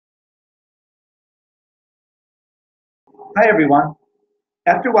Hi everyone.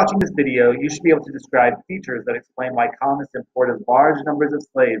 After watching this video, you should be able to describe features that explain why colonists imported large numbers of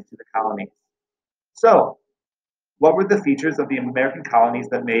slaves to the colonies. So, what were the features of the American colonies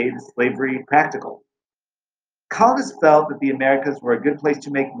that made slavery practical? Colonists felt that the Americas were a good place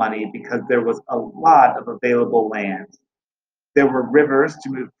to make money because there was a lot of available land. There were rivers to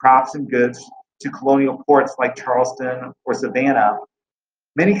move crops and goods to colonial ports like Charleston or Savannah.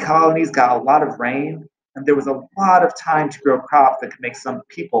 Many colonies got a lot of rain, and there was a lot of time to grow crops that could make some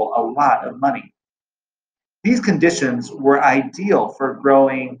people a lot of money. These conditions were ideal for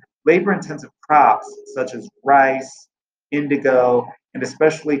growing labor intensive crops such as rice, indigo, and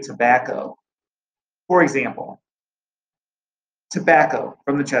especially tobacco. For example, tobacco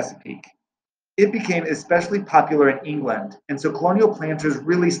from the Chesapeake. It became especially popular in England, and so colonial planters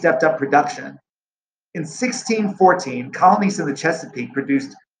really stepped up production. In 1614, colonies in the Chesapeake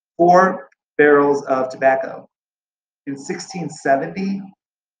produced 4 barrels of tobacco. In 1670,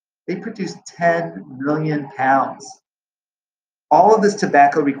 they produced 10 million pounds. All of this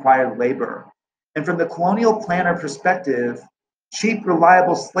tobacco required labor, and from the colonial planter perspective, cheap,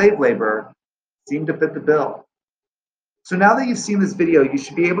 reliable slave labor seemed to fit the bill. So now that you've seen this video, you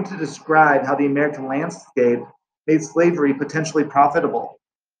should be able to describe how the American landscape made slavery potentially profitable.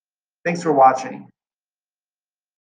 Thanks for watching.